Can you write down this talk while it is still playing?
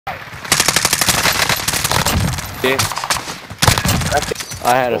Yeah.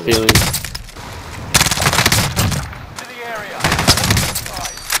 I had a feeling. To the area.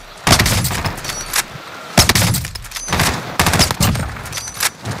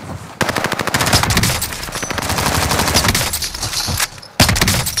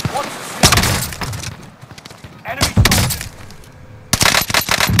 What's the scope? Enemy spotted.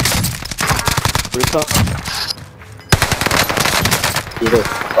 Rooftop. Who the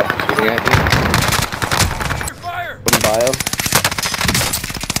fuck is shooting at me? From bio.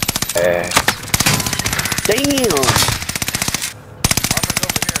 Damn!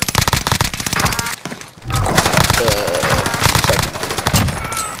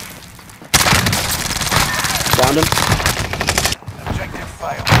 Found him. Objective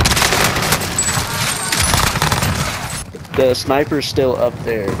failed. The sniper's still up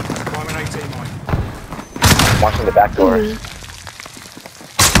there. I'm an 18 mine. I'm watching the back door.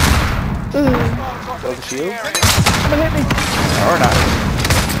 Throw the shield. Someone hit me! Or not.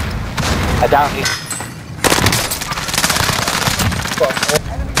 I downed you.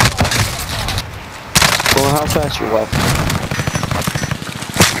 Well, how fast your weapon?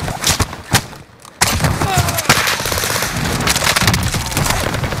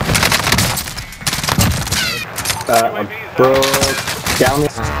 Broke down the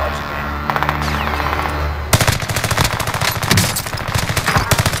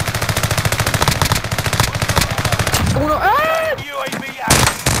UAV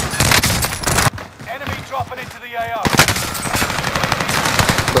active. Enemy dropping into the AO.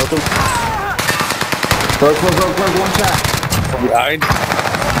 Broke him. Broke, one shot. Behind. To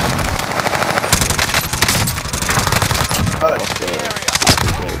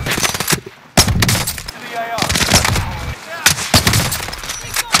the AO.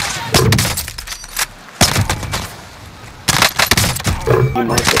 You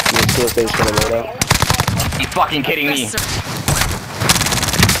might see if they should have load out. You fucking kidding me?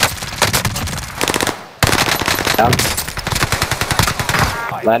 Down.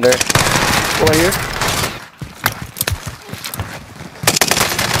 Lander. Over here.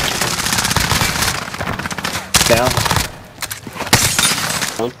 Down.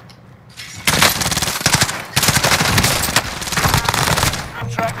 Down.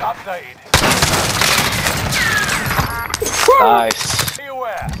 Track updated. Nice. Be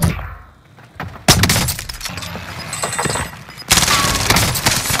aware.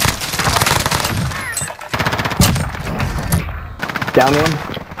 Down one.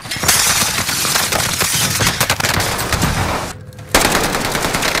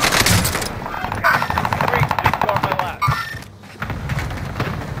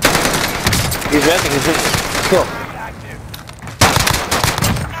 He's resing. Kill.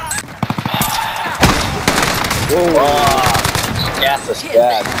 Oh, gas is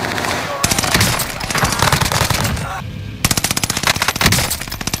bad.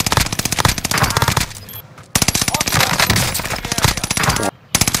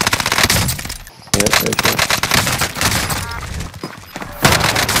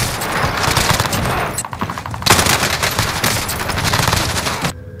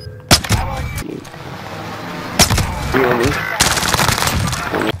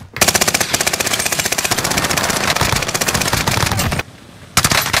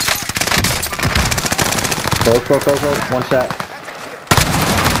 Go. One shot.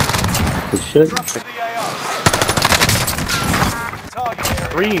 Good shit.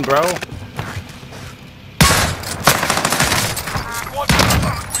 Green, bro.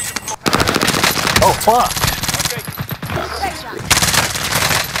 Oh, fuck.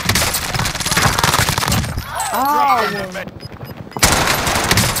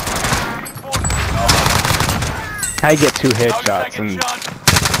 I get 2 headshots and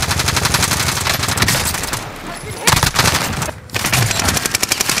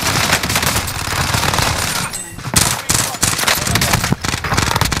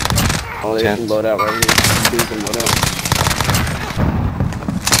Oh, they can load out right here. Dude can load out.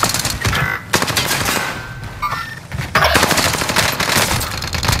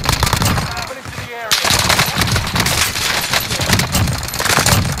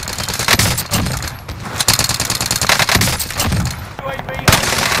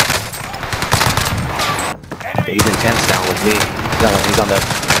 He's intense down with me. He's on the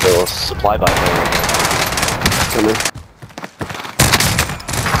little supply bike. Coming.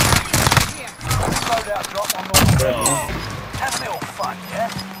 Have a little fun, yeah?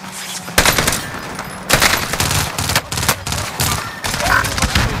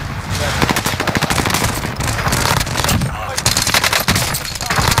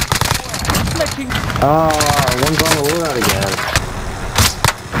 Oh, one's on the loadout again.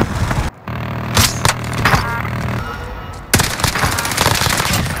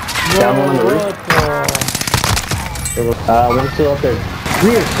 Down one on the roof. One's still up there.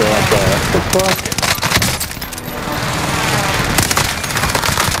 3 are still up there. What the fuck?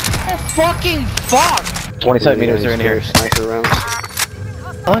 Oh, fucking fuck! 27 meters are in here. Sniper rounds.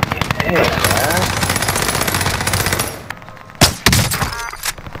 Fucking hell, man.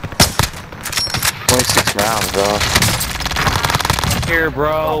 26 rounds, bro. Here,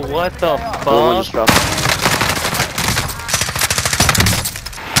 bro. What the One fuck? just dropped.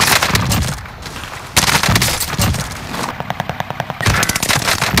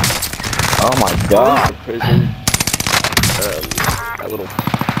 Oh my god. Prison. That little.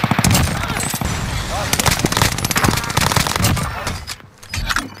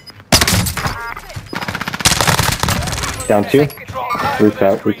 Down 2. Roof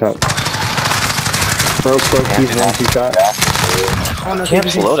out. Broke, he's 1-2 shot. Can't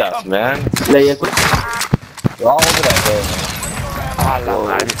slow down, man. Yeah. We're all over that day, man.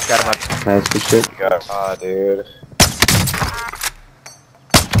 I just got him up. Nice, good shit. Ah, dude.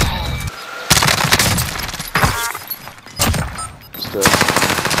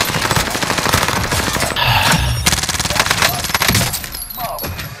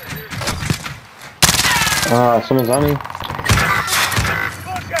 Someone's on me.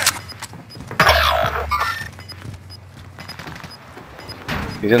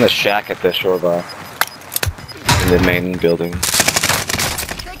 He's in the shack at the shore bar. In the main building.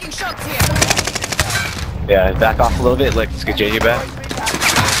 Taking shots here. Yeah, back off a little bit, let's get JJ back.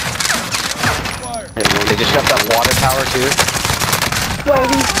 They just shut that water tower too. Bro,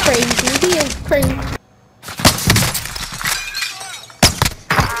 he's crazy. He is crazy.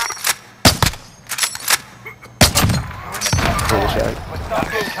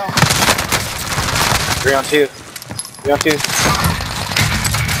 Three on two.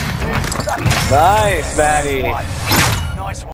 Nice, Maddie.